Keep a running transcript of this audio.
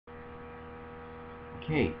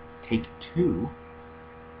Okay, take two.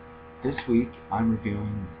 This week I'm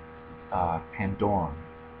reviewing Pandorum,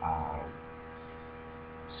 uh,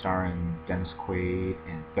 starring Dennis Quaid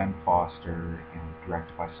and Ben Foster, and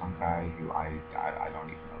directed by some guy who I don't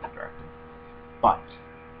even know the director. But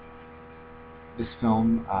this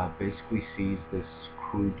film basically sees this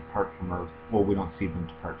crew depart from Earth. Well, we don't see them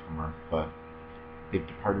depart from Earth, but they've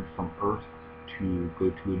departed from Earth to go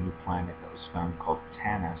to a new planet that was found called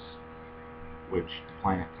Tanis, which the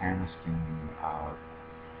planet Tanis can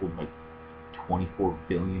hold like 24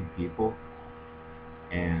 billion people.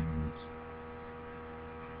 And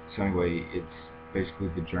so anyway, it's basically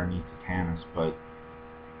the journey to Tanis, but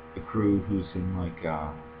the crew who's in like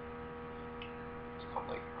it's called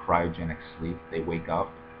like cryogenic sleep, they wake up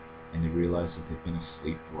and they realize that they've been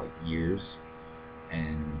asleep for like years,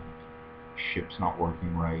 and ship's not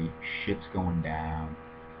working right, shit's going down,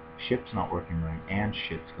 ship's not working right, and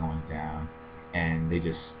shit's going down, and they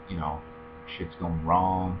just, shit's going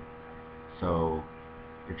wrong, so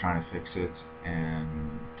they're trying to fix it,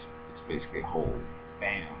 and it's basically a whole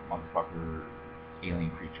bam, motherfucker,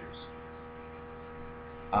 alien creatures.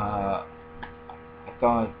 Uh, I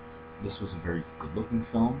thought this was a very good-looking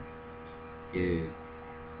film. It,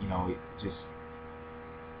 it just,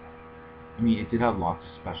 it did have lots of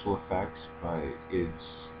special effects, but it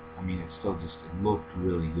still just, it looked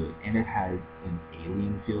really good, and it had an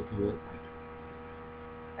alien feel to it. Like,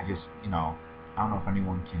 I just, I don't know if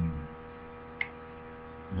anyone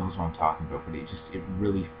knows what I'm talking about, but it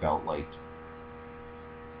really felt like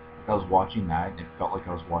I was watching that, and it felt like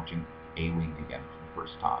I was watching Alien again for the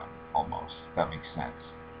first time, almost. If that makes sense.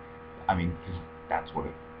 I mean, 'cause that's what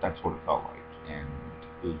it felt like, and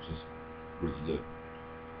it was just really good.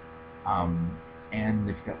 Um, and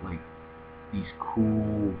they've got like these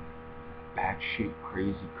cool, batshit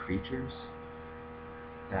crazy creatures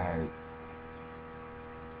that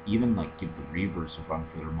even like give the Reavers a run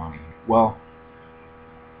for their money. Well,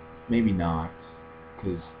 maybe not,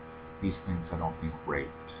 because these things I don't think raped.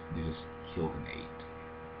 They just killed and ate.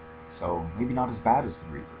 So maybe not as bad as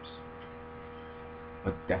the Reavers,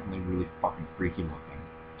 but definitely really fucking freaky looking.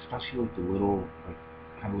 Especially like the little, like,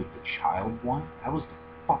 kind of like the child one. That was the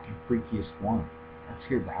fucking freakiest one. That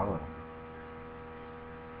scared the hell out of me.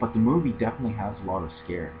 But the movie definitely has a lot of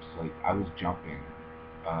scares. Like, I was jumping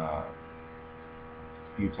a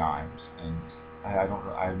few times, and I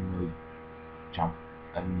haven't really jumped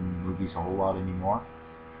in movies a whole lot anymore.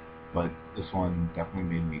 But this one definitely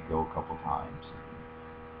made me go a couple times.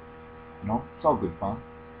 And, it's all good fun.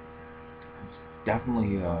 It's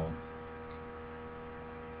definitely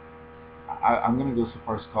I'm gonna go so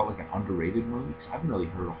far as to call it like an underrated movie, because I haven't really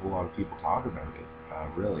heard a whole lot of people talk about it,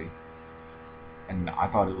 really. And I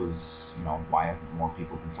thought it was, why haven't more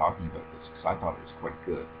people been talking about this? Because I thought it was quite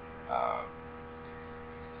good. Uh,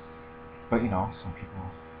 but some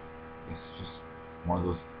people, it's just one of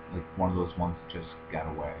those, ones that just got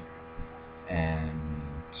away. And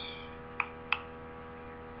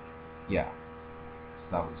yeah,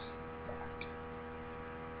 so that was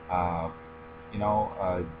that.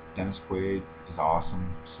 Dennis Quaid is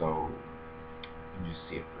awesome, so you can just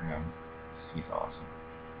see it for him. He's awesome.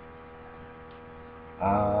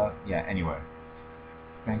 Yeah, anyway,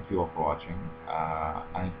 thank you all for watching. I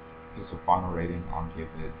think it's a final rating. I'll give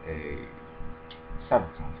it a 7.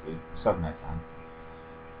 Sounds good. 7 out of 10.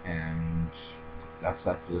 And that's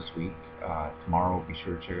that for this week. Tomorrow, be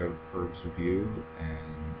sure to check out Berg's review,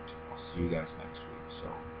 and I'll see you guys next week. So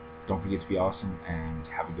don't forget to be awesome, and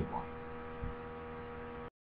have a good one.